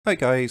Hi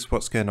guys,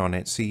 what's going on?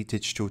 It's the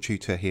Digital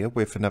Tutor here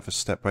with another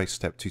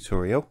step-by-step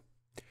tutorial.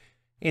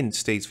 In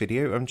today's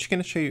video, I'm just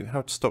going to show you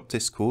how to stop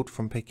Discord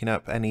from picking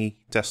up any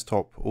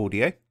desktop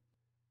audio.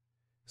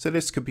 So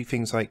this could be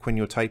things like when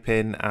you're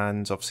typing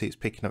and obviously it's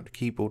picking up the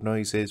keyboard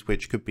noises,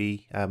 which could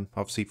be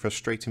obviously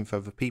frustrating for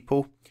other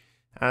people.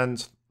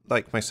 And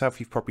like myself,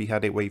 you've probably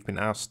had it where you've been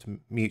asked to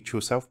mute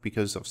yourself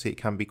because obviously it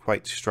can be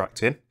quite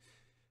distracting.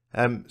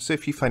 So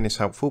if you find this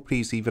helpful,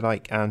 please leave a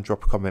like and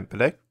drop a comment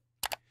below.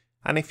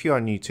 And if you are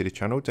new to the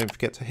channel, don't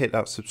forget to hit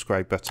that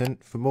subscribe button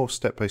for more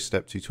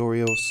step-by-step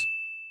tutorials,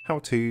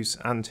 how-tos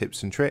and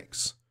tips and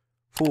tricks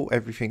for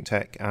everything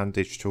tech and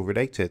digital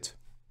related.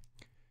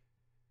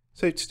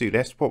 So to do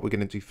this, what we're going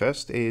to do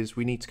first is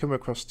we need to come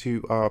across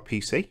to our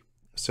PC.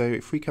 So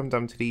if we come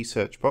down to the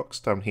search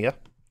box down here,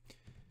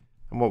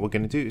 and what we're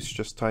going to do is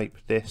just type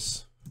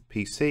this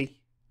PC,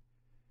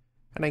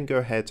 and then go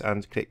ahead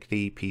and click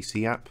the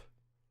PC app.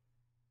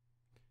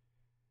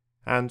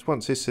 And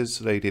once this is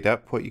loaded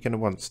up, what you're going to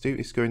want to do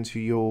is go into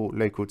your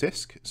local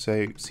disk,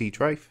 so C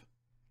drive,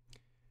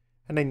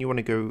 and then you want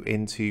to go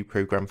into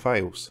program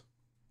files.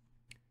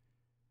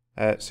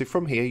 So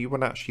from here you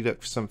want to actually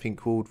look for something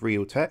called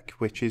Realtek,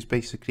 which is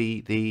basically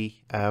the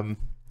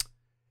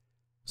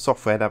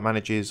software that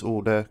manages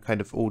all the kind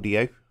of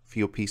audio for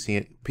your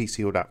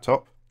PC or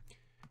laptop.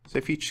 So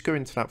if you just go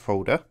into that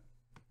folder,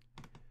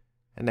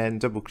 and then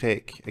double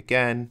click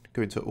again,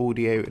 go into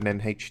audio and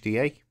then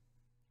HDA.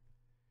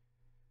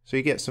 So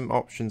you get some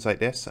options like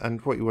this,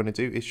 and what you want to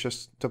do is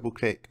just double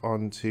click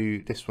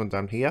onto this one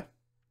down here.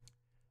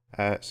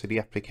 So the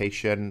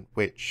application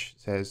which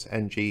says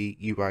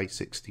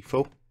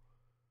NG-UI64.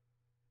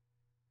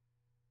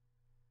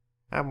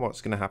 And what's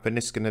going to happen,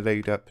 this is going to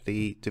load up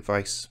the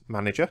device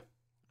manager.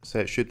 So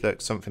it should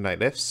look something like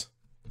this.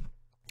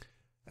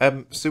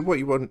 So what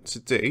you want to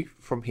do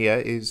from here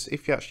is,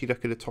 if you actually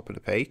look at the top of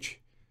the page,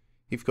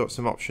 you've got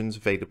some options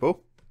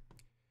available.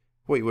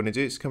 What you want to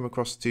do is come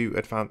across to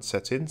advanced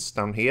settings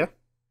down here,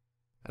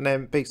 and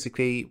then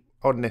basically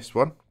on this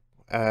one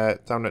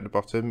down at the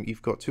bottom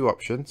you've got two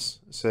options.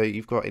 So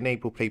you've got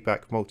enable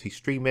playback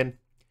multi-streaming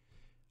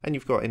and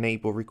you've got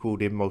enable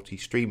recording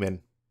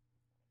multi-streaming.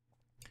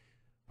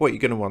 What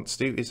you're going to want to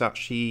do is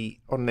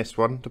actually on this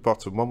one, the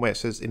bottom one where it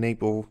says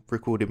enable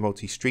recording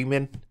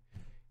multi-streaming,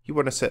 you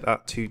want to set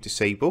that to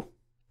disable.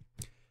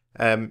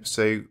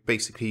 So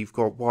basically you've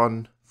got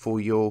one for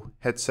your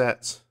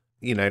headset,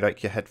 you know,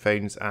 like your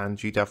headphones,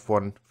 and you'd have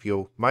one for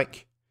your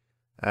mic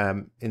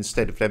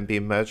instead of them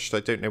being merged.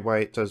 I don't know why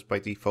it does by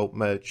default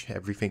merge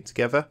everything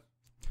together.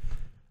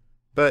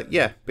 But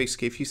yeah,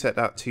 basically if you set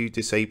that to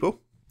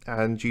disable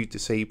and you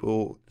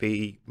disable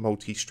the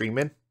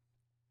multi-streaming,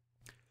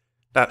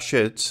 that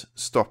should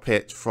stop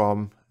it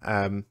from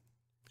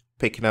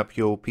picking up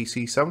your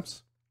PC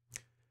sounds.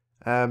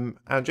 And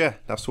yeah,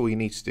 that's all you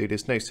need to do.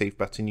 There's no save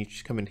button. You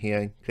just come in here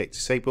and click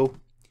disable,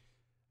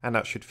 and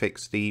that should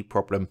fix the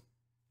problem.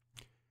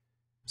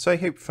 So I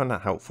hope you found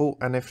that helpful,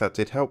 and if that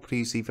did help,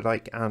 please leave a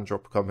like and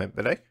drop a comment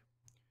below.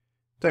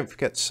 Don't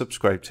forget to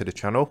subscribe to the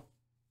channel.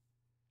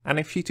 And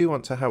if you do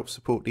want to help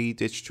support the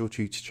Digital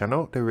Tutor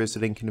channel, there is a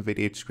link in the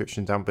video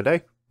description down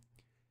below.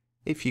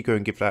 If you go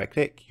and give that a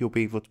click, you'll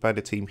be able to buy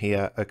the team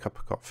here a cup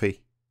of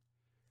coffee.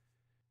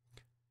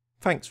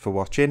 Thanks for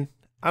watching,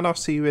 and I'll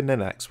see you in the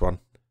next one.